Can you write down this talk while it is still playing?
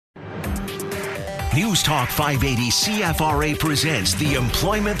News Talk 580 CFRA presents the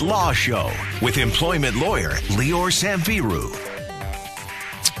Employment Law Show with employment lawyer Lior Samfiru.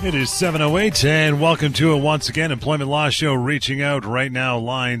 It is 7:08, and welcome to it once again. Employment Law Show reaching out right now.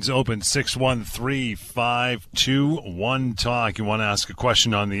 Lines open 613-521-TALK. You want to ask a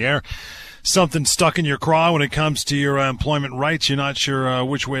question on the air. Something stuck in your craw when it comes to your employment rights. You're not sure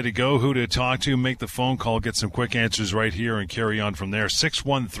which way to go, who to talk to. Make the phone call, get some quick answers right here, and carry on from there.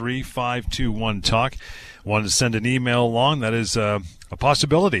 613-521-TALK. Wanted to send an email along. That is a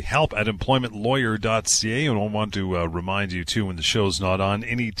possibility. help@employmentlawyer.ca. And I want to remind you, too, when the show's not on,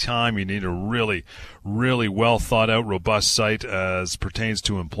 anytime you need a really, really well-thought-out, robust site as pertains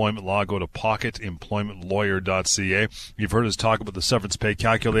to employment law, go to pocketemploymentlawyer.ca. You've heard us talk about the severance pay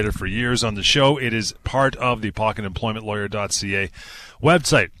calculator for years on the show. It is part of the pocketemploymentlawyer.ca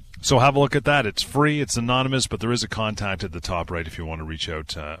website. So have a look at that. It's free. It's anonymous, but there is a contact at the top right if you want to reach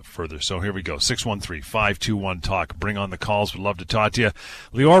out further. So here we go. 613-521-TALK. Bring on the calls. We'd love to talk to you.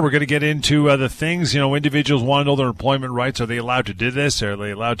 Lior, we're going to get into the things. Individuals want to know their employment rights. Are they allowed to do this? Are they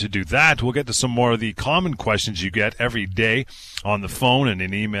allowed to do that? We'll get to some more of the common questions you get every day on the phone and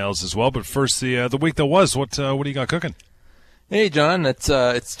in emails as well. But first, the week that was. What do you got cooking? Hey, John, it's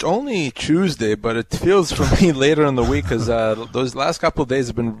only Tuesday, but it feels for me later in the week because those last couple of days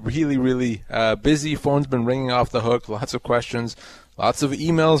have been really, really busy. Phone's been ringing off the hook, lots of questions, lots of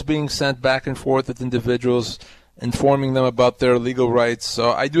emails being sent back and forth with individuals, informing them about their legal rights.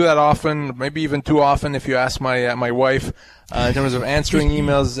 So I do that often, maybe even too often if you ask my wife, in terms of answering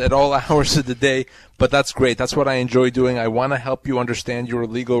emails at all hours of the day. But that's great. That's what I enjoy doing. I want to help you understand your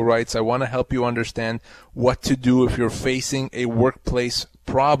legal rights. I want to help you understand what to do if you're facing a workplace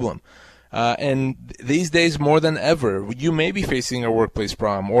problem. And these days, more than ever, you may be facing a workplace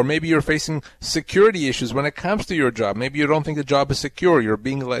problem, or maybe you're facing security issues when it comes to your job. Maybe you don't think the job is secure, you're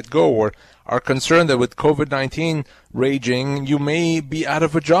being let go, or are concerned that with COVID-19 raging, you may be out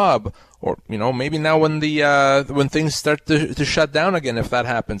of a job, or maybe now when things start to shut down again, if that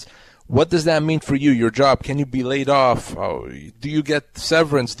happens. What does that mean for you, your job? Can you be laid off? Do you get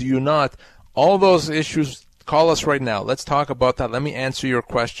severance? Do you not? All those issues. Call us right now. Let's talk about that. Let me answer your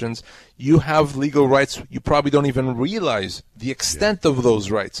questions. You have legal rights. You probably don't even realize the extent of those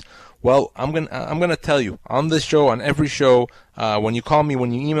rights. Well, I'm gonna tell you on this show, on every show, when you call me,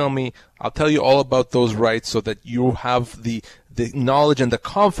 when you email me, I'll tell you all about those rights so that you have the knowledge and the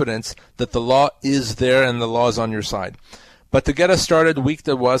confidence that the law is there and the law is on your side. But to get us started, week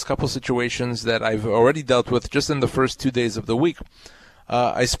that was, a couple situations that I've already dealt with just in the first 2 days of the week.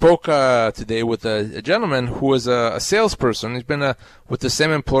 I spoke today with a gentleman who was a salesperson. He's been with the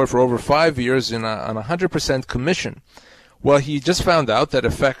same employer for over 5 years on 100% commission. Well, he just found out that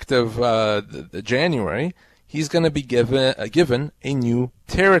effective January, he's going to be given a new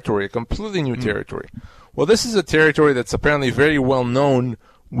territory, a completely new territory. Well, this is a territory that's apparently very well known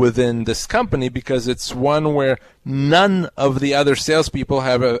within this company because it's one where none of the other salespeople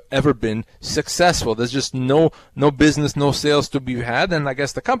have ever been successful. There's just no business, no sales to be had, and I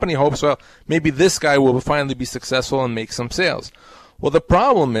guess the company hopes, well, maybe this guy will finally be successful and make some sales. Well, the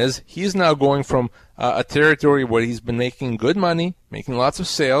problem is he's now going from a territory where he's been making good money, making lots of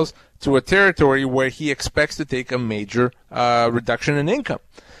sales, to a territory where he expects to take a major reduction in income.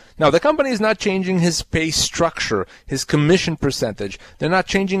 Now, the company is not changing his pay structure, his commission percentage. They're not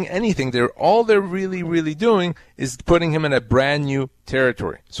changing anything. All they're really, really doing is putting him in a brand new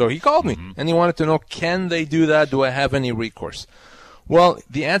territory. So he called me, and he wanted to know, can they do that? Do I have any recourse? Well,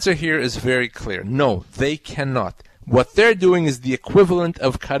 the answer here is very clear. No, they cannot. What they're doing is the equivalent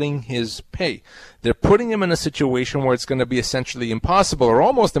of cutting his pay. They're putting him in a situation where it's going to be essentially impossible or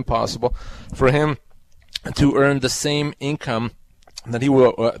almost impossible for him to earn the same income that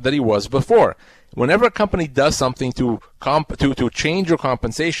he was before. Whenever a company does something to change your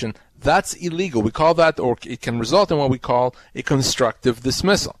compensation, that's illegal. We call that, or it can result in what we call a constructive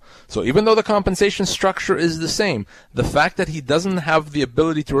dismissal. So even though the compensation structure is the same, the fact that he doesn't have the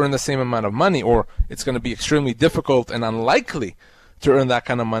ability to earn the same amount of money, or it's going to be extremely difficult and unlikely to earn that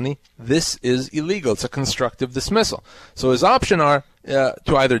kind of money, this is illegal. It's a constructive dismissal. So his options are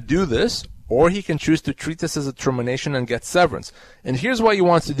to either do this, or he can choose to treat this as a termination and get severance. And here's why he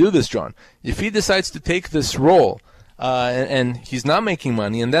wants to do this, John. If he decides to take this role and he's not making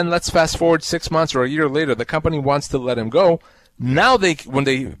money, and then let's fast forward 6 months or a year later, the company wants to let him go, now when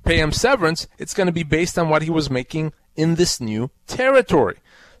they pay him severance, it's going to be based on what he was making in this new territory.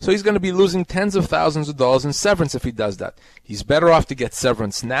 So he's going to be losing tens of thousands of dollars in severance if he does that. He's better off to get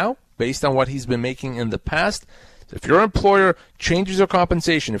severance now, based on what he's been making in the past, If your employer changes your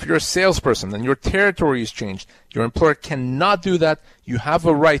compensation, if you're a salesperson, then your territory is changed. Your employer cannot do that. You have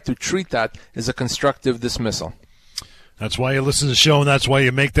a right to treat that as a constructive dismissal. That's why you listen to the show, and that's why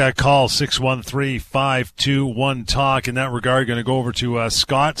you make that call, 613-521-TALK. In that regard, going to go over to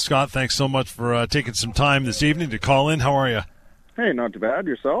Scott. Scott, thanks so much for taking some time this evening to call in. How are you? Hey, not too bad.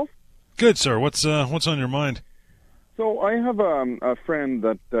 Yourself? Good, sir. What's on your mind? So I have a friend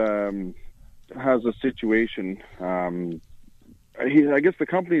that has a situation. I guess the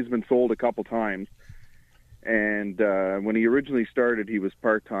company's been sold a couple times, and when he originally started, he was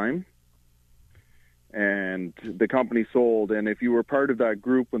part-time. And the company sold, and if you were part of that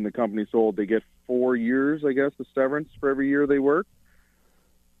group when the company sold, they get 4 years, I guess, of severance for every year they work.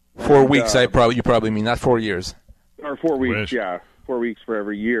 4 weeks, you probably mean, not 4 years. Or 4 weeks, yeah. 4 weeks for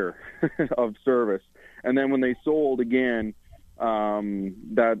every year of service. And then when they sold again,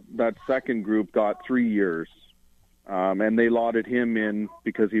 that second group got 3 years. And they allotted him in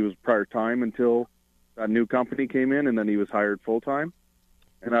because he was part-time until that new company came in, and then he was hired full-time.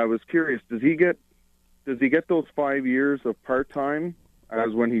 And I was curious, does he get those 5 years of part-time as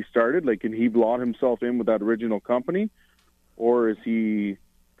when he started? Like, can he blot himself in with that original company? Or is he...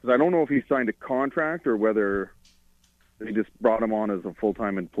 Because I don't know if he signed a contract or whether they just brought him on as a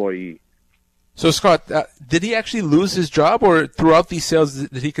full-time employee. So, Scott, did he actually lose his job, or throughout these sales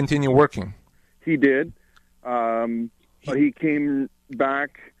did he continue working? He did. But he came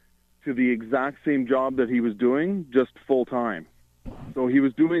back to the exact same job that he was doing, just full-time. So he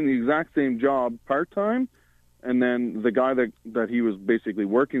was doing the exact same job part-time, and then the guy that he was basically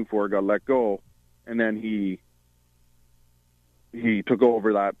working for got let go, and then he took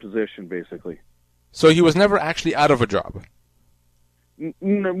over that position, basically. So he was never actually out of a job?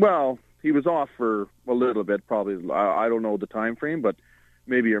 Well, he was off for a little bit, probably. I don't know the time frame, but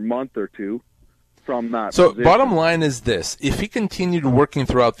maybe a month or two from that position. Bottom line is this. If he continued working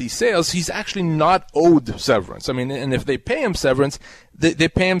throughout these sales, he's actually not owed severance. I mean, and if they pay him severance, they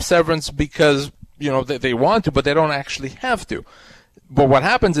pay him severance because, they want to, but they don't actually have to. But what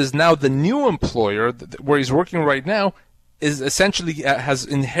happens is now the new employer, where he's working right now, is essentially has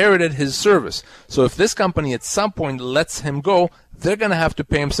inherited his service. So if this company at some point lets him go, they're going to have to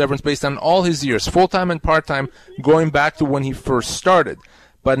pay him severance based on all his years, full-time and part-time, going back to when he first started.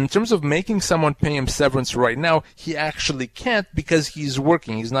 But in terms of making someone pay him severance right now, he actually can't because he's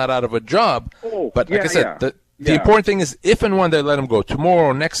working. He's not out of a job. But like I said, the important thing is if and when they let him go,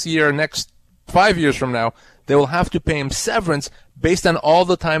 tomorrow, next year, next 5 years from now, they will have to pay him severance based on all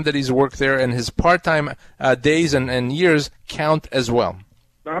the time that he's worked there, and his part-time days and years count as well.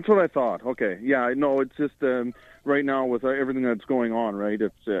 That's what I thought. Okay. Yeah, I know. It's just right now with everything that's going on, right?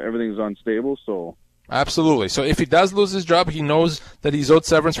 It's everything's unstable, so... Absolutely. So if he does lose his job, he knows that he's owed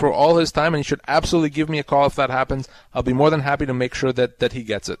severance for all his time, and he should absolutely give me a call if that happens. I'll be more than happy to make sure that he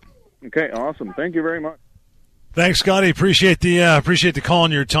gets it. Okay, awesome. Thank you very much. Thanks, Scotty. Appreciate the call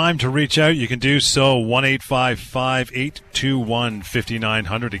and your time to reach out. You can do so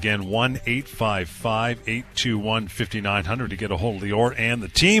 1-855-821-5900. Again, 1-855-821-5900 to get a hold of Lior and the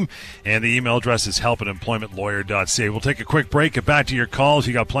team. And the email address is help@employmentlawyer.ca. We'll take a quick break. Get back to your calls.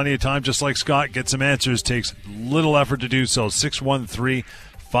 You got plenty of time, just like Scott. Get some answers. Takes little effort to do so.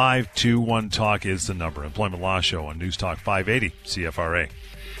 613-521-TALK is the number. Employment Law Show on News Talk 580 CFRA.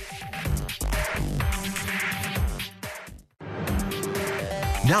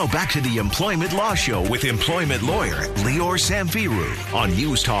 Now back to the Employment Law Show with employment lawyer Lior Samfiru on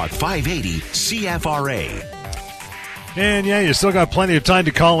News Talk 580 CFRA. And yeah, you still got plenty of time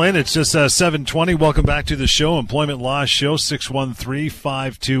to call in. It's just 7:20. Welcome back to the show. Employment Law Show.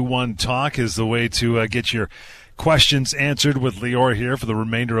 613-521-TALK is the way to get your questions answered with Lior here for the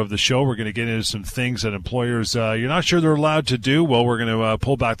remainder of the show. We're going to get into some things that employers, you're not sure they're allowed to do. Well, we're going to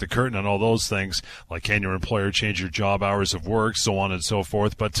pull back the curtain on all those things, like can your employer change your job hours of work, so on and so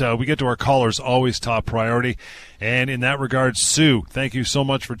forth. But we get to our callers, always top priority. And in that regard, Sue, thank you so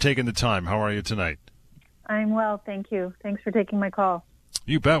much for taking the time. How are you tonight? I'm well, thank you. Thanks for taking my call.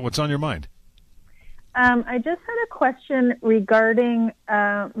 You bet. What's on your mind? I just had a question regarding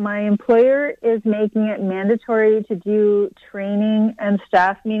my employer is making it mandatory to do training and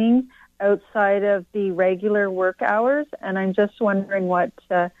staff meetings outside of the regular work hours, and I'm just wondering what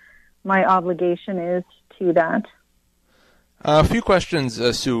my obligation is to that. A few questions,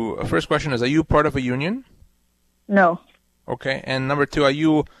 Sue. First question is, are you part of a union? No. Okay. And number two, are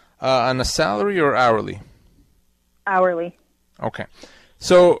you on a salary or hourly? Hourly. Okay.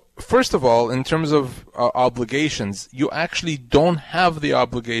 So, first of all, in terms of obligations, you actually don't have the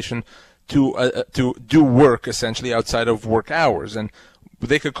obligation to do work, essentially, outside of work hours. And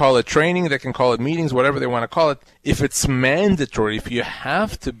They could call it training, they can call it meetings, whatever they want to call it. If it's mandatory, if you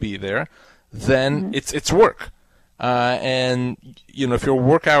have to be there, then it's work. And if your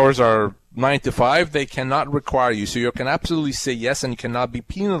work hours are 9 to 5, they cannot require you. So you can absolutely say yes, and you cannot be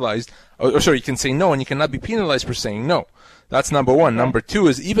penalized. You can say no, and you cannot be penalized for saying no. That's number one. Number two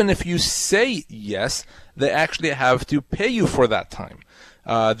is, even if you say yes, they actually have to pay you for that time.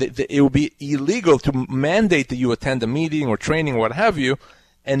 It would be illegal to mandate that you attend a meeting or training, what have you,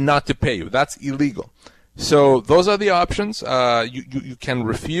 and not to pay you. That's illegal. So those are the options. You can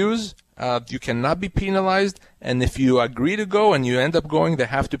refuse. You cannot be penalized. And if you agree to go and you end up going, they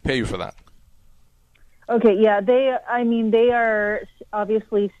have to pay you for that. Okay, yeah, they are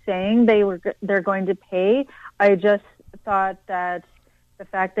obviously saying they're going to pay. I just thought that the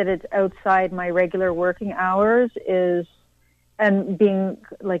fact that it's outside my regular working hours and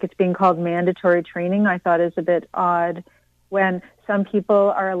it's being called mandatory training, I thought is a bit odd, when some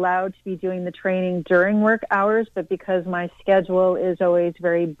people are allowed to be doing the training during work hours, but because my schedule is always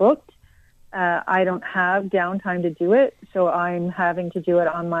very booked, I don't have downtime to do it, so I'm having to do it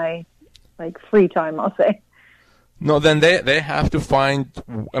on my free time, I'll say. No, then they have to find,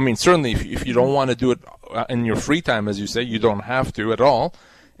 certainly if you don't want to do it in your free time, as you say, you don't have to at all.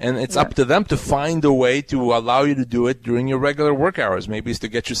 And it's up to them to find a way to allow you to do it during your regular work hours. Maybe it's to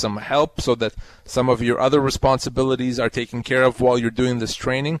get you some help so that some of your other responsibilities are taken care of while you're doing this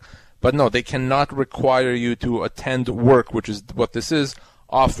training. But no, they cannot require you to attend work, which is what this is,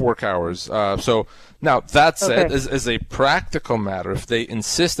 off work hours. So now, that said, as a practical matter, if they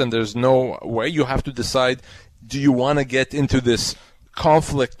insist and there's no way, you have to decide, do you want to get into this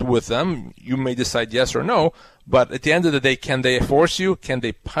conflict with them? You may decide yes or no, but at the end of the day, can they force you? Can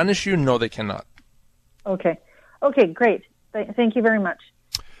they punish you? No, they cannot. Okay, great. Thank you very much.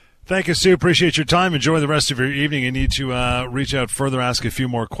 Thank you, Sue. Appreciate your time. Enjoy the rest of your evening. You need to reach out further, ask a few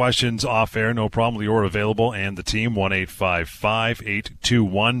more questions off air. No problem. You're available, and the team,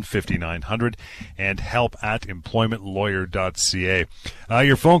 1-855-821-5900, and help@employmentlawyer.ca.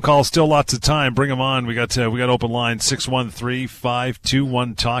 Your phone call, still lots of time. Bring them on. We got open line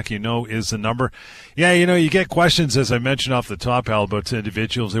 613-521-TALK. Is the number. Yeah, you get questions, as I mentioned off the top, Hal, about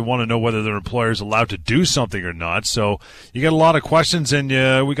individuals. They want to know whether their employer is allowed to do something or not. So you get a lot of questions, and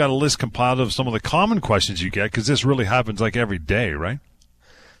we got a list compiled of some of the common questions you get, because this really happens like every day, right?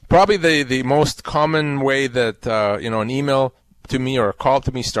 Probably the most common way that an email to me or a call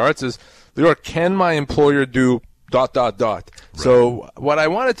to me starts is, Leor, can my employer do ... Right. So what I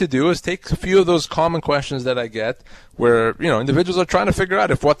wanted to do is take a few of those common questions that I get where, individuals are trying to figure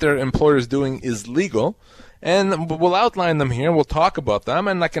out if what their employer is doing is legal, and we'll outline them here, we'll talk about them,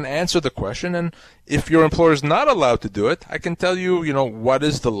 and I can answer the question. And if your employer is not allowed to do it, I can tell you, what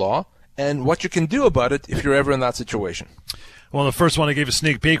is the law and what you can do about it if you're ever in that situation. Well, the first one I gave a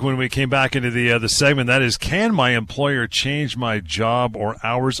sneak peek when we came back into the segment, that is, can my employer change my job or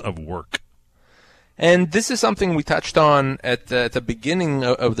hours of work? And this is something we touched on at the beginning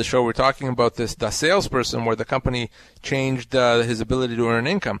of the show. We're talking about the salesperson where the company changed his ability to earn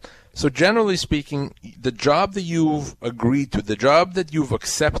income. So generally speaking, the job that you've agreed to, the job that you've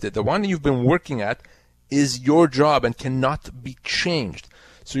accepted, the one that you've been working at, is your job and cannot be changed.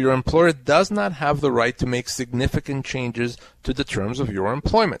 So your employer does not have the right to make significant changes to the terms of your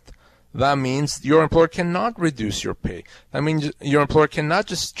employment. That means your employer cannot reduce your pay. That means your employer cannot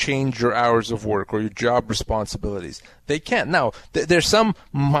just change your hours of work or your job responsibilities. They can't. Now, there's some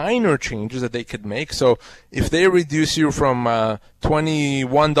minor changes that they could make. So if they reduce you from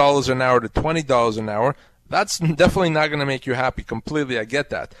 $21 an hour to $20 an hour, that's definitely not going to make you happy completely. I get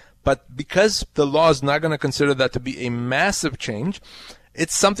that. But because the law is not going to consider that to be a massive change,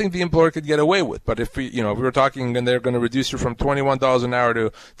 it's something the employer could get away with. But if we were talking and they're going to reduce you from $21 an hour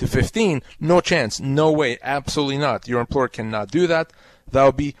to $15, no chance, no way, absolutely not. Your employer cannot do that. That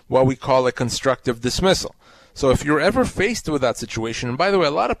would be what we call a constructive dismissal. So if you're ever faced with that situation, and by the way,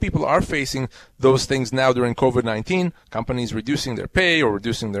 a lot of people are facing those things now during COVID-19, companies reducing their pay or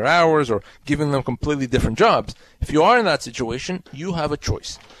reducing their hours or giving them completely different jobs. If you are in that situation, you have a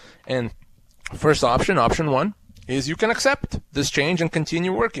choice. And first option one, is you can accept this change and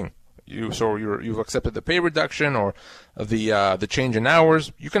continue working. You've accepted the pay reduction or the change in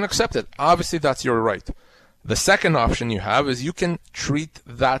hours. You can accept it. Obviously, that's your right. The second option you have is you can treat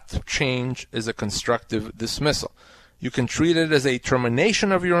that change as a constructive dismissal. You can treat it as a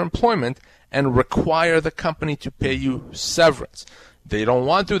termination of your employment and require the company to pay you severance. They don't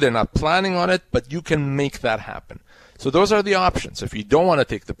want to, they're not planning on it, but you can make that happen. So those are the options. If you don't want to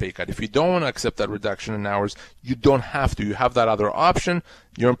take the pay cut, if you don't want to accept that reduction in hours, you don't have to. You have that other option.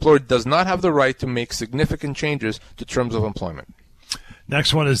 Your employer does not have the right to make significant changes to terms of employment.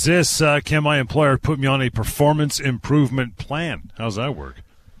 Next one is this. Can my employer put me on a performance improvement plan? How's that work?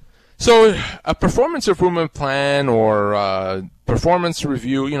 So a performance improvement plan or performance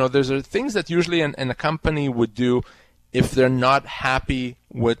review, there's things that usually a company would do if they're not happy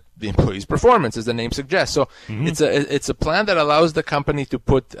with the employee's performance, as the name suggests. So it's a plan that allows the company to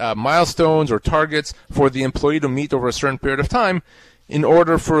put milestones or targets for the employee to meet over a certain period of time in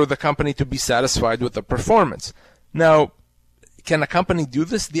order for the company to be satisfied with the performance. Now, can a company do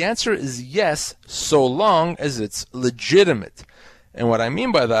this? The answer is yes, so long as it's legitimate. And what I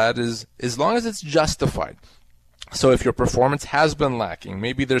mean by that is as long as it's justified. So if your performance has been lacking,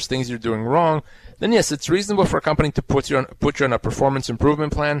 maybe there's things you're doing wrong, then yes, it's reasonable for a company to put you on a performance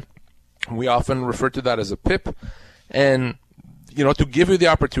improvement plan. We often refer to that as a PIP, and to give you the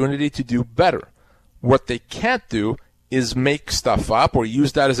opportunity to do better. What they can't do is make stuff up or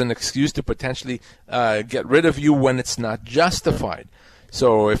use that as an excuse to potentially get rid of you when it's not justified.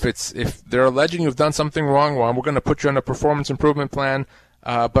 So if they're alleging you've done something wrong, well, we're going to put you on a performance improvement plan,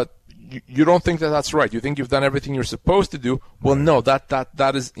 but you don't think that that's right. You think you've done everything you're supposed to do. Well, no,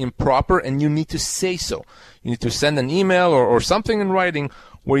 that is improper, and you need to say so. You need to send an email or something in writing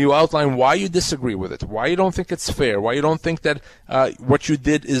where you outline why you disagree with it, why you don't think it's fair, why you don't think that what you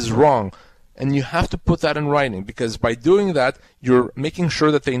did is wrong. And you have to put that in writing, because by doing that, you're making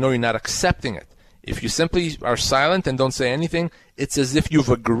sure that they know you're not accepting it. If you simply are silent and don't say anything, it's as if you've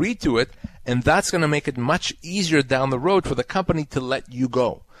agreed to it, and that's going to make it much easier down the road for the company to let you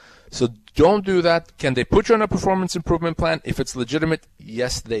go. So don't do that. Can they put you on a performance improvement plan? If it's legitimate,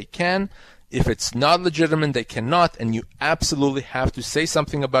 yes, they can. If it's not legitimate, they cannot, and you absolutely have to say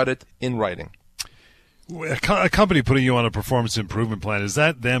something about it in writing. A company putting you on a performance improvement plan, is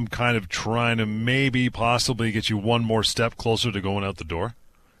that them kind of trying to maybe possibly get you one more step closer to going out the door?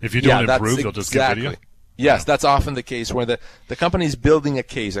 If you don't improve, they'll just get rid of you? Yes, that's often the case where the company is building a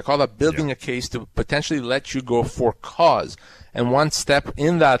case. I call that building a case to potentially let you go for cause. And one step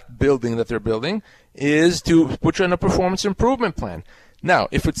in that building that they're building is to put you on a performance improvement plan. Now,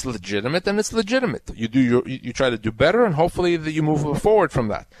 if it's legitimate, then it's legitimate. You try to do better, and hopefully that you move forward from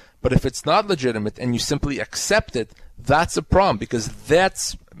that. But if it's not legitimate and you simply accept it, that's a problem, because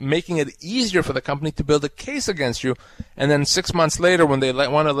that's making it easier for the company to build a case against you. And then 6 months later, when they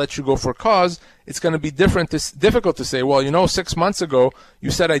want to let you go for cause, it's going to be difficult to say, well, 6 months ago, you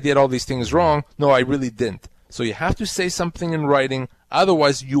said I did all these things wrong. No, I really didn't. So you have to say something in writing.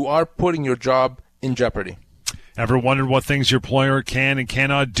 Otherwise, you are putting your job in jeopardy. Ever wondered what things your employer can and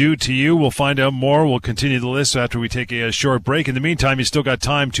cannot do to you? We'll find out more. We'll continue the list after we take a short break. In the meantime, you still got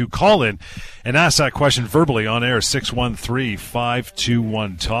time to call in and ask that question verbally on air.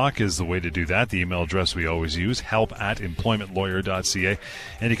 613-521-TALK is the way to do that. The email address we always use, help@employmentlawyer.ca.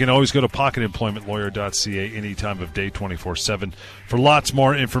 And you can always go to pocketemploymentlawyer.ca any time of day, 24/7. For lots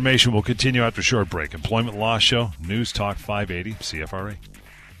more information, we'll continue after a short break. Employment Law Show, News Talk 580, CFRA.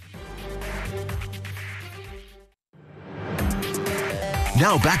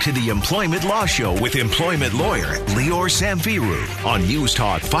 Now back to the Employment Law Show with employment lawyer Lior Samfiru on News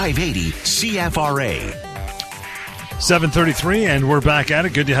Talk 580 CFRA. 7:33, and we're back at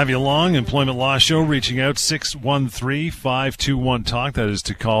it. Good to have you along. Employment Law Show, reaching out 613-521-TALK. That is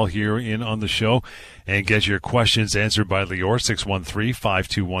to call here in on the show and get your questions answered by Lior,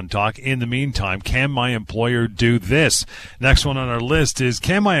 613-521-TALK. In the meantime, can my employer do this? Next one on our list is,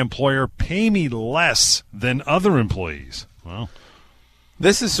 can my employer pay me less than other employees? Well,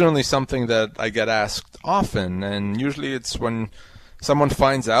 this is certainly something that I get asked often, and usually it's when someone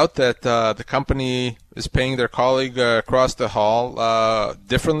finds out that the company is paying their colleague across the hall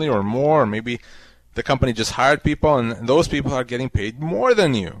differently or more, or maybe the company just hired people and those people are getting paid more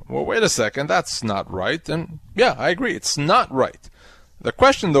than you. Well, wait a second, that's not right. And yeah, I agree, it's not right. The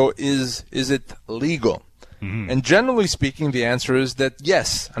question, though, is it legal? And generally speaking, the answer is that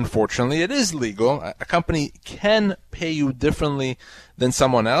yes, unfortunately, it is legal. A company can pay you differently than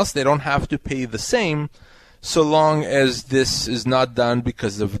someone else. They don't have to pay the same, so long as this is not done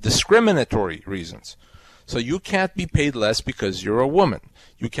because of discriminatory reasons. So you can't be paid less because you're a woman.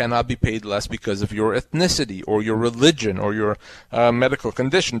 You cannot be paid less because of your ethnicity or your religion or your medical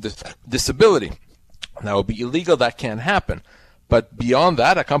condition, disability. That would be illegal. That can't happen. But beyond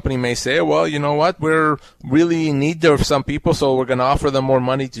that, a company may say, well, you know what, we're really in need of some people, so we're going to offer them more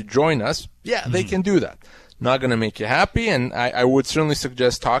money to join us. Yeah, they can do that. Not going to make you happy, and I would certainly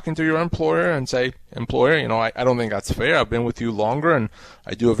suggest talking to your employer and say, employer, I don't think that's fair. I've been with you longer, and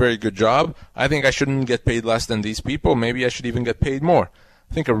I do a very good job. I think I shouldn't get paid less than these people. Maybe I should even get paid more.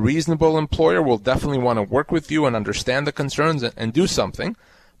 I think a reasonable employer will definitely want to work with you and understand the concerns and do something.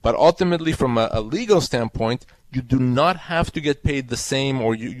 But ultimately, from a legal standpoint, You do not have to get paid the same,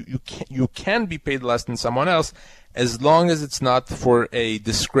 or you can be paid less than someone else, as long as it's not for a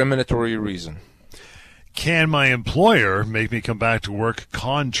discriminatory reason. Can my employer make me come back to work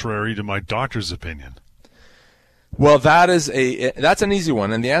contrary to my doctor's opinion? Well, that's an easy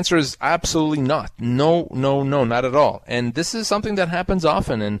one, and the answer is absolutely not. No, not at all. And this is something that happens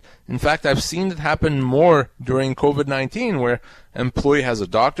often, and in fact, I've seen it happen more during COVID-19, where an employee has a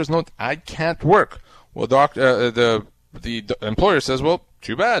doctor's note, I can't work. Well, the employer says, well,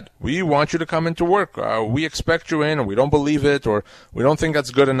 too bad. We want you to come into work. We expect you in, or we don't believe it, or we don't think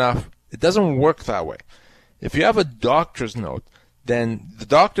that's good enough. It doesn't work that way. If you have a doctor's note, then the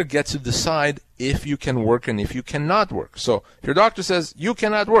doctor gets to decide if you can work and if you cannot work. So if your doctor says you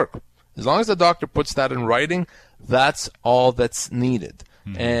cannot work, as long as the doctor puts that in writing, that's all that's needed.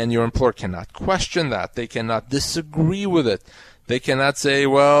 And your employer cannot question that. They cannot disagree with it. They cannot say,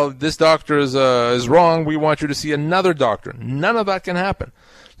 well, this doctor is wrong. We want you to see another doctor. None of that can happen.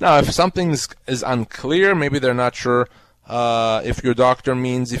 Now, if something is unclear, maybe they're not sure if your doctor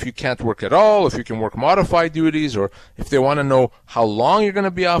means if you can't work at all, if you can work modified duties, or if they want to know how long you're going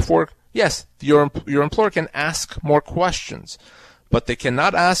to be off work, yes, your employer can ask more questions. But they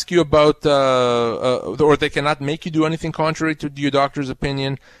cannot ask you about, or they cannot make you do anything contrary to your doctor's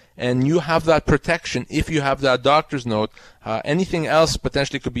opinion. And you have that protection if you have that doctor's note. Anything else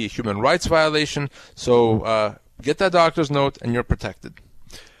potentially could be a human rights violation. So get that doctor's note and you're protected.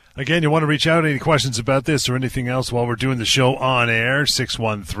 Again, you want to reach out, any questions about this or anything else while we're doing the show on air,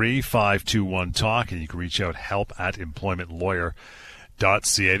 613-521-TALK, and you can reach out,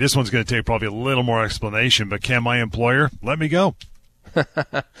 help@employmentlawyer.ca. This one's going to take probably a little more explanation, but can my employer let me go?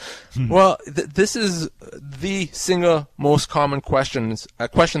 Well, this is the single most common question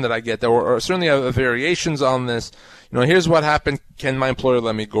that I get. There are certainly variations on this. Here's what happened. Can my employer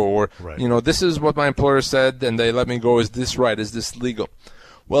let me go? Or, right. This is what my employer said and they let me go. Is this right? Is this legal?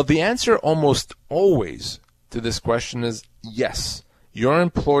 Well, the answer almost always to this question is yes. Your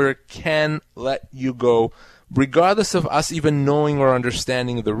employer can let you go, regardless of us even knowing or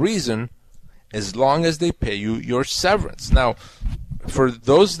understanding the reason, as long as they pay you your severance. Now, for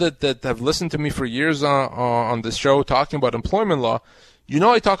those that have listened to me for years on this show talking about employment law,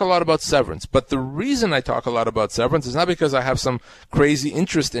 I talk a lot about severance. But the reason I talk a lot about severance is not because I have some crazy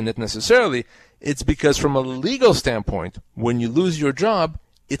interest in it necessarily. It's because from a legal standpoint, when you lose your job,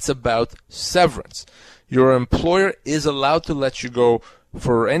 it's about severance. Your employer is allowed to let you go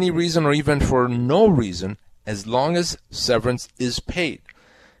for any reason or even for no reason, as long as severance is paid.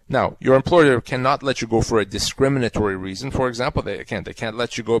 Now, your employer cannot let you go for a discriminatory reason. For example, they can't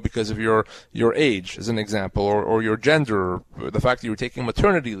let you go because of your age, as an example, or your gender, or the fact that you're taking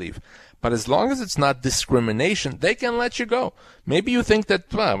maternity leave. But as long as it's not discrimination, they can let you go. Maybe you think that,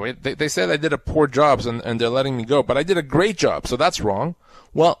 they said I did a poor job and they're letting me go, but I did a great job, so that's wrong.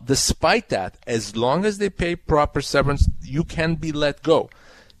 Well, despite that, as long as they pay proper severance, you can be let go.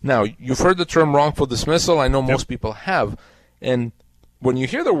 Now, you've heard the term wrongful dismissal. I know most people have. And when you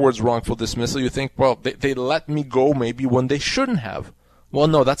hear the words wrongful dismissal, you think, well, they let me go maybe when they shouldn't have. Well,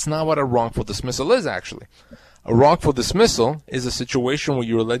 no, that's not what a wrongful dismissal is, actually. A wrongful dismissal is a situation where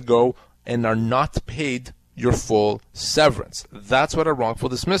you're let go and are not paid your full severance. That's what a wrongful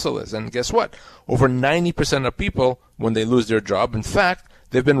dismissal is. And guess what? Over 90% of people, when they lose their job, in fact,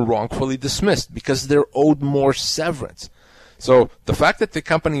 they've been wrongfully dismissed because they're owed more severance. So the fact that the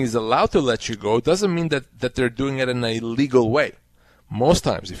company is allowed to let you go doesn't mean that they're doing it in a legal way. Most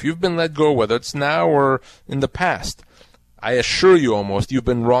times, if you've been let go, whether it's now or in the past, I assure you almost, you've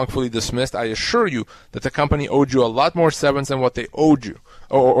been wrongfully dismissed. I assure you that the company owed you a lot more severance than what they owed you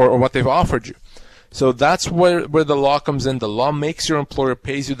or what they've offered you. So that's where the law comes in. The law makes your employer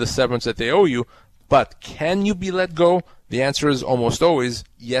pays you the severance that they owe you, but can you be let go? The answer is almost always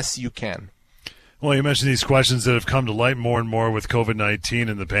yes, you can. Well, you mentioned these questions that have come to light more and more with COVID-19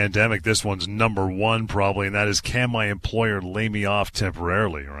 and the pandemic. This one's number one probably, and that is, can my employer lay me off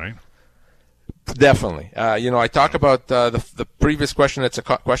temporarily, right? Definitely. I talk about the previous question. It's a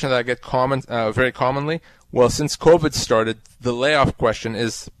question that I get very commonly. Well, since COVID started, the layoff question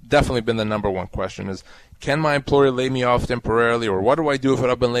is definitely been the number one question is, can my employer lay me off temporarily, or what do I do if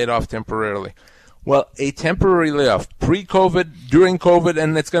I've been laid off temporarily? Well, a temporary layoff pre-COVID, during COVID,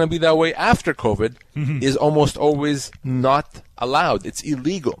 and it's going to be that way after COVID, is almost always not allowed. It's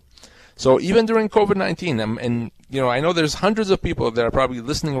illegal. So even during COVID-19, and I know there's hundreds of people that are probably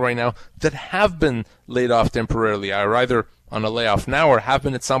listening right now that have been laid off temporarily, are either on a layoff now or have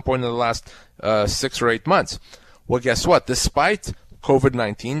been at some point in the last 6 or 8 months. Well, guess what? Despite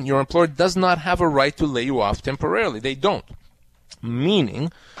COVID-19, your employer does not have a right to lay you off temporarily. They don't.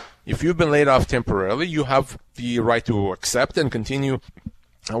 Meaning, if you've been laid off temporarily, you have the right to accept and continue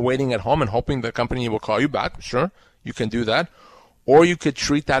waiting at home and hoping the company will call you back. Sure, you can do that. Or you could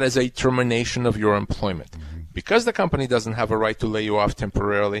treat that as a termination of your employment. Because the company doesn't have a right to lay you off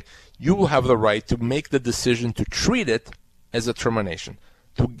temporarily, you will have the right to make the decision to treat it as a termination,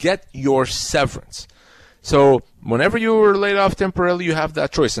 to get your severance. So whenever you were laid off temporarily, you have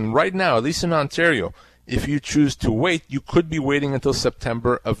that choice. And right now, at least in Ontario, if you choose to wait, you could be waiting until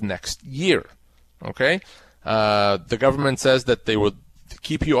September of next year. Okay? The government says that they will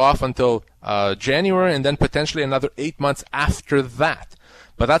keep you off until January and then potentially another 8 months after that.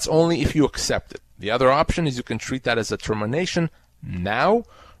 But that's only if you accept it. The other option is you can treat that as a termination now,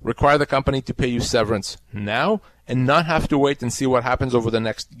 require the company to pay you severance now, and not have to wait and see what happens over the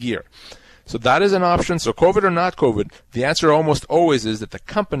next year. So that is an option. So COVID or not COVID, the answer almost always is that the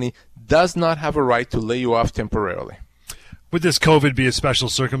company does not have a right to lay you off temporarily. Would this COVID be a special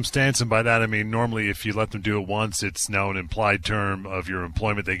circumstance? And by that, I mean, normally if you let them do it once, it's now an implied term of your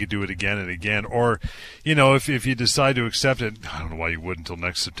employment. They could do it again and again. Or, you know, if you decide to accept it, I don't know why you would until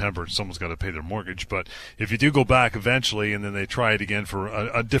next September. Someone's got to pay their mortgage. But if you do go back eventually and then they try it again for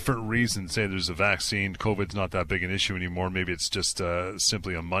a different reason, say there's a vaccine, COVID's not that big an issue anymore, maybe it's just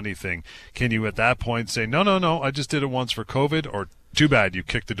simply a money thing, can you at that point say, no, I just did it once for COVID, or too bad, you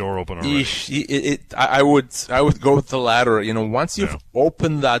kicked the door open already? I would go with the latter. You know, once you've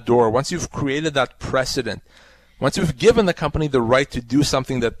opened that door, once you've created that precedent, once you've given the company the right to do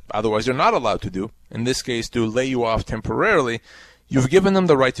something that otherwise you're not allowed to do, in this case, to lay you off temporarily, you've given them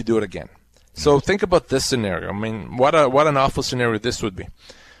the right to do it again. So think about this scenario. I mean, what an awful scenario this would be.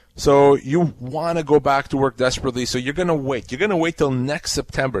 So you want to go back to work desperately, so you're going to wait. You're going to wait till next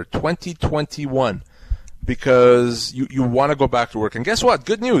September, 2021. Because you want to go back to work. And guess what?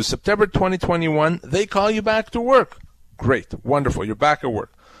 Good news. September 2021, they call you back to work. Great. Wonderful. You're back at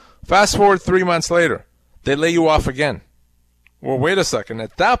work. Fast forward 3 months later. They lay you off again. Well, wait a second.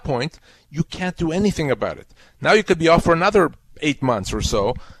 At that point, you can't do anything about it. Now you could be off for another 8 months or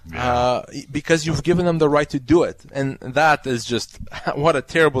so because you've given them the right to do it. And that is just what a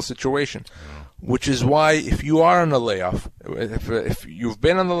terrible situation. Which is why if you are on a layoff, if you've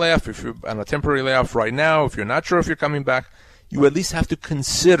been on the layoff, if you're on a temporary layoff right now, if you're not sure if you're coming back, you at least have to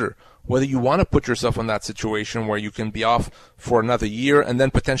consider whether you want to put yourself in that situation where you can be off for another year and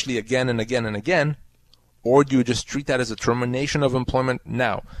then potentially again and again and again, or do you just treat that as a termination of employment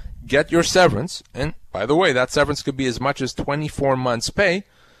now? Get your severance, and by the way, that severance could be as much as 24 months' pay,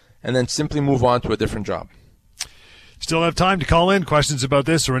 and then simply move on to a different job. Still have time to call in. Questions about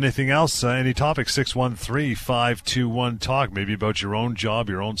this or anything else, any topic, 613-521-TALK. Maybe about your own job,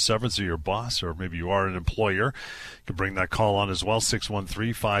 your own severance, or your boss, or maybe you are an employer. You can bring that call on as well,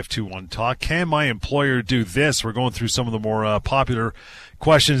 613-521-TALK. Can my employer do this? We're going through some of the more popular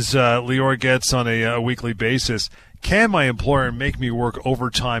questions Lior gets on a weekly basis. Can my employer make me work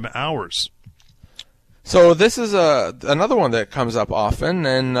overtime hours? So this is another one that comes up often,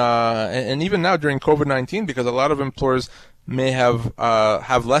 and even now during COVID-19, because a lot of employers may have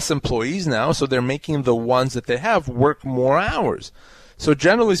less employees now, so they're making the ones that they have work more hours. So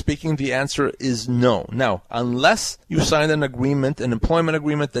generally speaking, the answer is no. Now, unless you sign an agreement, an employment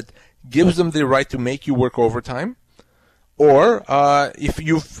agreement that gives them the right to make you work overtime, or if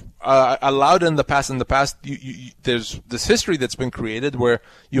you've allowed in the past, there's this history that's been created where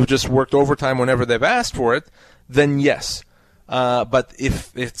you've just worked overtime whenever they've asked for it, then yes. But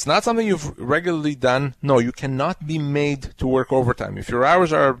if it's not something you've regularly done, no, you cannot be made to work overtime. If your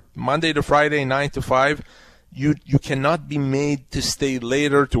hours are Monday to Friday, 9 to 5, you cannot be made to stay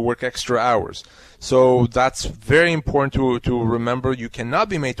later to work extra hours. So that's very important to remember. You cannot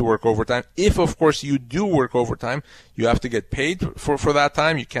be made to work overtime. If, of course, you do work overtime, you have to get paid for that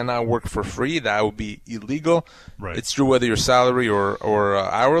time. You cannot work for free. That would be illegal. Right. It's true whether you're salary or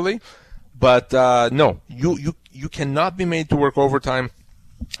hourly. But no, you cannot be made to work overtime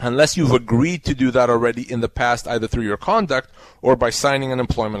unless you've agreed to do that already in the past, either through your conduct or by signing an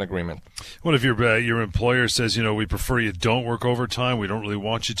employment agreement. What if your employer says, we prefer you don't work overtime, we don't really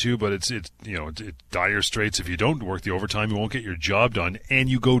want you to, but it's dire straits. If you don't work the overtime, you won't get your job done, and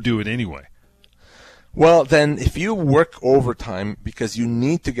you go do it anyway? Well, then if you work overtime because you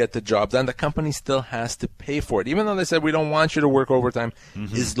need to get the job done, the company still has to pay for it. Even though they said we don't want you to work overtime,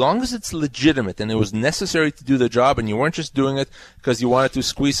 as long as it's legitimate and it was necessary to do the job and you weren't just doing it because you wanted to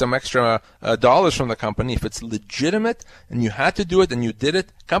squeeze some extra dollars from the company, if it's legitimate and you had to do it and you did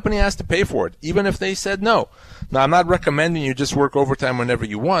it, company has to pay for it, even if they said no. Now, I'm not recommending you just work overtime whenever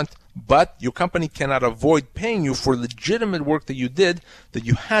you want, but your company cannot avoid paying you for legitimate work that you did, that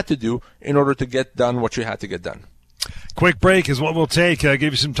you had to do in order to get done what you had to get done. Quick break is what we'll take. Give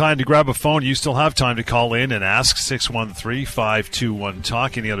you some time to grab a phone. You still have time to call in and ask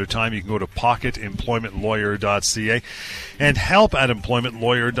 613-521-TALK. Any other time, you can go to pocketemploymentlawyer.ca. And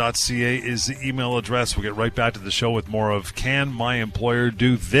help@employmentlawyer.ca is the email address. We'll get right back to the show with more of Can My Employer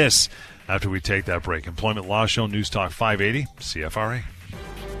Do This? After we take that break. Employment Law Show, News Talk 580, CFRA.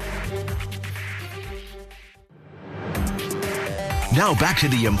 Now back to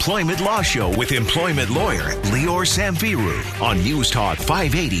the Employment Law Show with employment lawyer Lior Samfiru on News Talk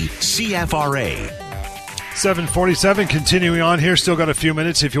 580 CFRA. 7:47, continuing on here. Still got a few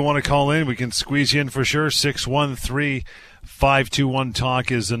minutes. If you want to call in, we can squeeze you in for sure.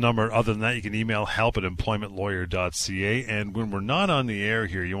 613-521-TALK is the number. Other than that, you can email help@employmentlawyer.ca. And when we're not on the air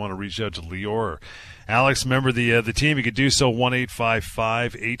here, you want to reach out to Lior or Alex, member of the team, you could do so,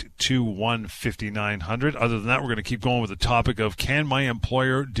 1-855-821-5900. Other than that, we're going to keep going with the topic of Can My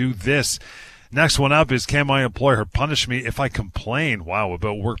Employer Do This? Next one up is Can My Employer Punish Me If I Complain? Wow,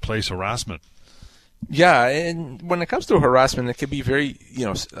 about workplace harassment. Yeah, and when it comes to harassment, it can be very,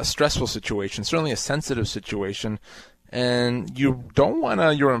 a stressful situation, certainly a sensitive situation, and you don't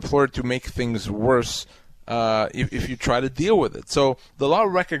want your employer to make things worse if you try to deal with it. So the law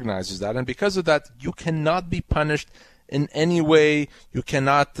recognizes that, and because of that, you cannot be punished in any way. You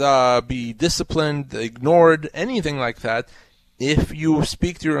cannot be disciplined, ignored, anything like that if you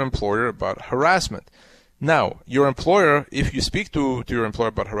speak to your employer about harassment. Now, your employer, if you speak to your employer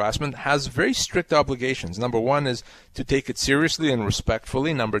about harassment, has very strict obligations. Number one is to take it seriously and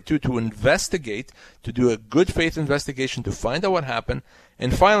respectfully. Number two, to investigate, to do a good faith investigation to find out what happened.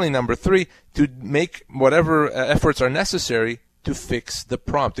 And finally, number three, to make whatever efforts are necessary to fix the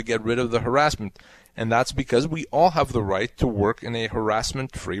problem, to get rid of the harassment. And that's because we all have the right to work in a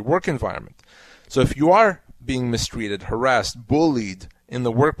harassment-free work environment. So if you are being mistreated, harassed, bullied in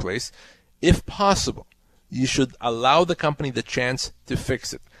the workplace, if possible, you should allow the company the chance to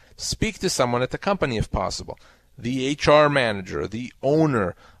fix it. Speak to someone at the company if possible. The HR manager, the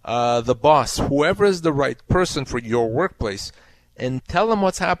owner, the boss, whoever is the right person for your workplace, and tell them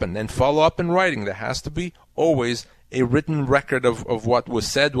what's happened and follow up in writing. There has to be always a written record of what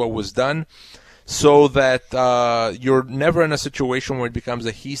was said, what was done, so that you're never in a situation where it becomes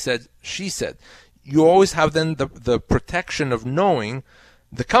a he said, she said. You always have then the protection of knowing,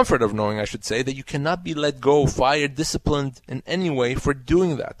 the comfort of knowing, I should say, that you cannot be let go, fired, disciplined in any way for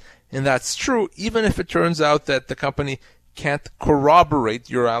doing that. And that's true even if it turns out that the company can't corroborate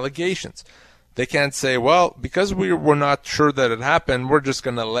your allegations. They can't say, well, because we're not sure that it happened, we're just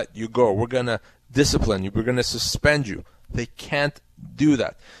going to let you go. We're going to discipline you. We're going to suspend you. They can't do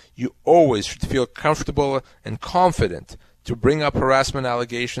that. You always should feel comfortable and confident to bring up harassment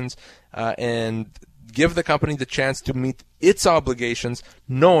allegations and give the company the chance to meet its obligations,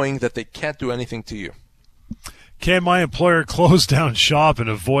 knowing that they can't do anything to you. Can my employer close down shop and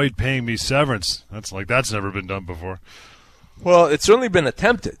avoid paying me severance? That's never been done before. Well, it's certainly been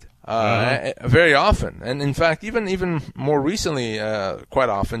attempted very often, and in fact, even more recently, quite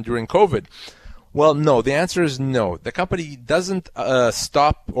often during COVID. Well, no. The answer is no. The company doesn't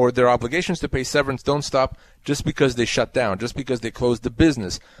stop, or their obligations to pay severance don't stop just because they shut down, just because they closed the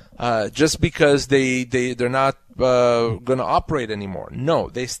business, just because they're not going to operate anymore. No,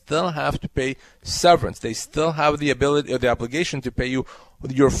 they still have to pay severance. They still have the ability or the obligation to pay you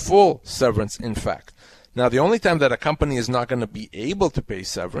your full severance, in fact. Now, the only time that a company is not going to be able to pay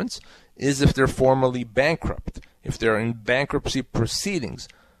severance is if they're formally bankrupt, if they're in bankruptcy proceedings.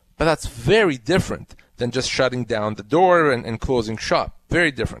 But that's very different than just shutting down the door and closing shop.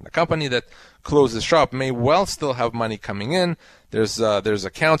 Very different. A company that closes shop may well still have money coming in. There's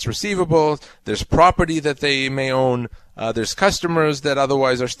accounts receivable. There's property that they may own. There's customers that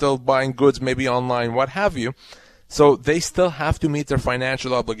otherwise are still buying goods, maybe online, what have you. So they still have to meet their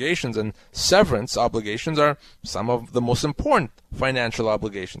financial obligations, and severance obligations are some of the most important financial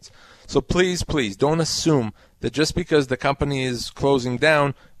obligations. So please, don't assume that just because the company is closing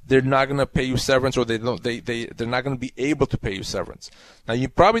down, they're not going to pay you severance, or they're not going to be able to pay you severance. Now, you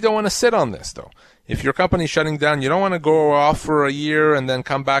probably don't want to sit on this, though. If your company is shutting down, you don't want to go off for a year and then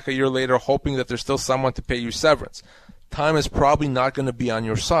come back a year later hoping that there's still someone to pay you severance. Time is probably not going to be on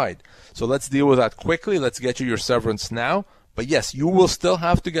your side. So let's deal with that quickly. Let's get you your severance now. But yes, you will still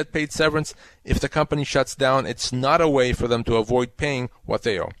have to get paid severance if the company shuts down. It's not a way for them to avoid paying what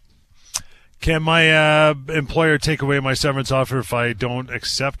they owe. Can my employer take away my severance offer if I don't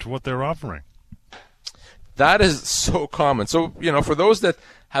accept what they're offering? That is so common. So, for those that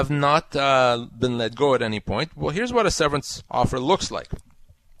have not been let go at any point, well, here's what a severance offer looks like.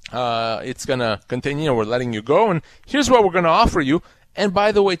 It's going to continue. We're letting you go, and here's what we're going to offer you, And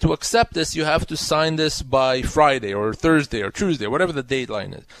by the way, to accept this, you have to sign this by Friday or Thursday or Tuesday, whatever the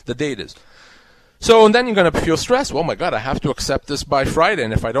date is. So, and then you're going to feel stressed. Oh my God, I have to accept this by Friday.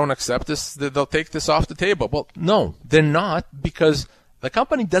 And if I don't accept this, they'll take this off the table. Well, no, they're not, because the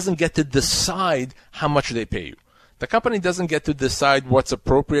company doesn't get to decide how much they pay you. The company doesn't get to decide what's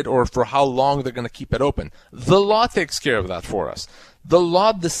appropriate or for how long they're going to keep it open. The law takes care of that for us. The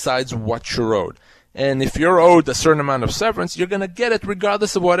law decides what you're owed. And if you're owed a certain amount of severance, you're going to get it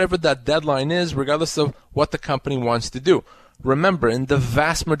regardless of whatever that deadline is, regardless of what the company wants to do. Remember, in the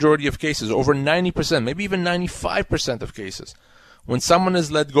vast majority of cases, over 90%, maybe even 95% of cases, when someone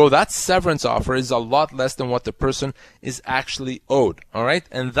is let go, that severance offer is a lot less than what the person is actually owed. All right?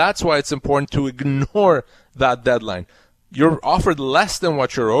 And that's why it's important to ignore that deadline. You're offered less than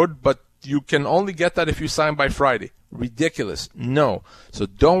what you're owed, but you can only get that if you sign by Friday. Ridiculous. No. So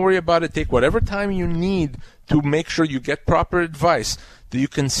don't worry about it. Take whatever time you need to make sure you get proper advice, that you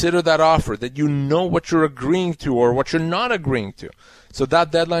consider that offer, that you know what you're agreeing to or what you're not agreeing to. So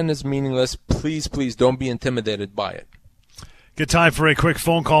that deadline is meaningless. Please, please don't be intimidated by it. Good time for a quick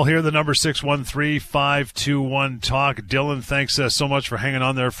phone call here. The number 613-521-TALK. Dylan, thanks so much for hanging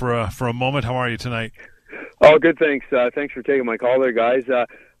on there for a moment. How are you tonight? Oh, good, thanks. Thanks for taking my call there, guys. I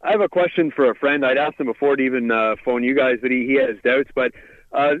have a question for a friend. I'd asked him before to even phone you guys, but he has doubts. But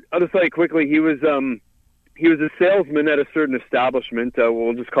I'll just tell you quickly, he was a salesman at a certain establishment.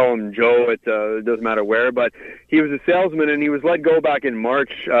 We'll just call him Joe. It doesn't matter where. But he was a salesman, and he was let go back in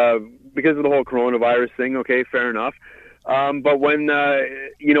March because of the whole coronavirus thing. Okay, fair enough. But when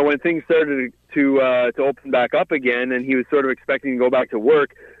things started to open back up again, and he was sort of expecting to go back to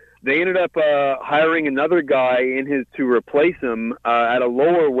work, they ended up hiring another guy to replace him at a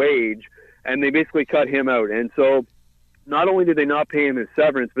lower wage, and they basically cut him out. And so not only did they not pay him his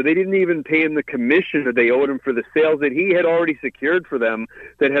severance, but they didn't even pay him the commission that they owed him for the sales that he had already secured for them,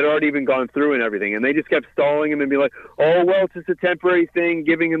 that had already even gone through and everything. And they just kept stalling him and be like, oh, well, it's just a temporary thing,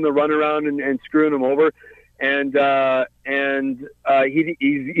 giving him the runaround and screwing him over. And he's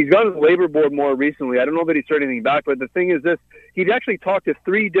gone to the labor board more recently. I don't know that he's heard anything back, but the thing is this: he'd actually talked to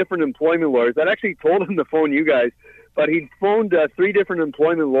 3 different employment lawyers. That actually told him to phone you guys, but he'd phoned 3 different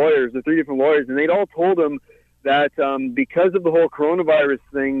employment lawyers, and they'd all told him that because of the whole coronavirus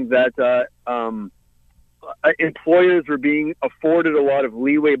thing, that employers were being afforded a lot of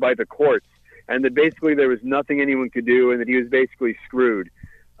leeway by the courts, and that basically there was nothing anyone could do, and that he was basically screwed.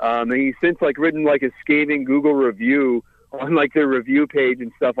 And he's since written a scathing Google review on their review page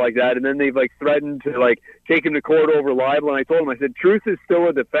and stuff like that. And then they've threatened to take him to court over libel. And I told him, I said, truth is still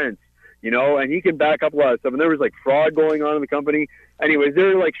a defense, and he can back up a lot of stuff. And there was fraud going on in the company. Anyways,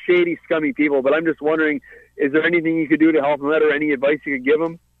 they're shady, scummy people. But I'm just wondering, is there anything you could do to help him out, or any advice you could give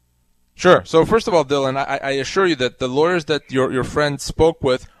him? Sure. So first of all, Dylan, I assure you that the lawyers that your friend spoke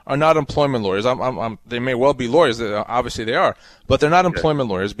with are not employment lawyers. They may well be lawyers. Obviously they are. But they're not employment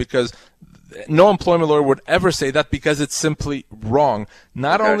lawyers, because no employment lawyer would ever say that, because it's simply wrong.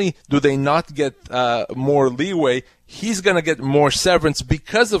 Not only do they not get more leeway, he's going to get more severance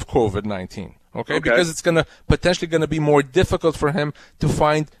because of COVID-19. Okay? Because it's potentially going to be more difficult for him to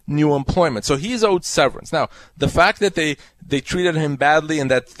find new employment. So he's owed severance. Now, the fact that they treated him badly and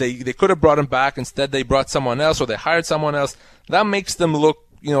that they could have brought him back, instead they brought someone else or they hired someone else, that makes them look,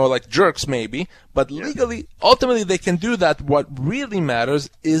 like jerks maybe. But legally, ultimately they can do that. What really matters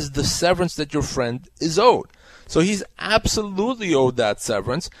is the severance that your friend is owed. So he's absolutely owed that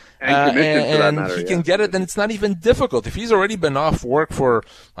severance, and he can get it, and it's not even difficult. If he's already been off work for,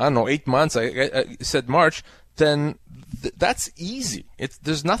 8 months, I said March, then that's easy.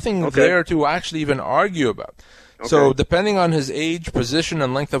 There's nothing there to actually even argue about. So depending on his age, position,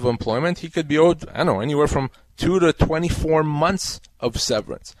 and length of employment, he could be owed, anywhere from 2 to 24 months of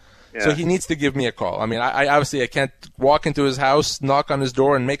severance. Yeah. So he needs to give me a call. I mean, I obviously can't walk into his house, knock on his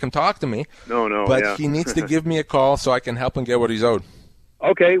door, and make him talk to me. No. But he needs to give me a call so I can help him get what he's owed.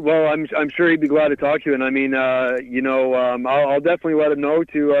 Okay, well, I'm sure he'd be glad to talk to you, and I mean, I'll definitely let him know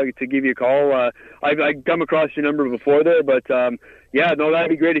to give you a call. I've come across your number before there, but that'd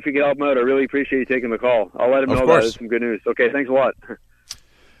be great if you could help him out. I really appreciate you taking the call. I'll let him know that is some good news. Okay, thanks a lot.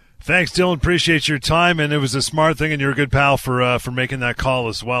 Thanks, Dylan. Appreciate your time, and it was a smart thing, and you're a good pal for making that call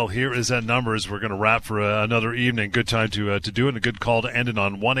as well. Here is that number as we're going to wrap for another evening. Good time to do it, and a good call to end it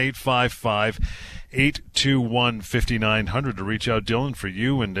on 1-855-821-5900 to reach out, Dylan, for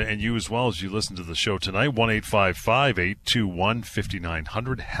you and you as well as you listen to the show tonight.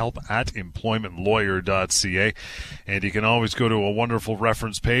 1-855-821-5900, help@employmentlawyer.ca. And you can always go to a wonderful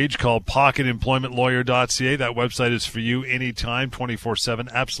reference page called pocketemploymentlawyer.ca. That website is for you anytime, 24/7,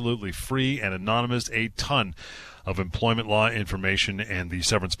 absolutely free and anonymous. A ton of employment law information and the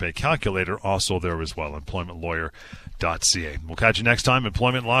severance pay calculator also there as well, employmentlawyer.ca. We'll catch you next time,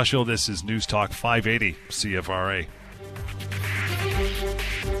 Employment Law Show. This is News Talk 580 CFRA.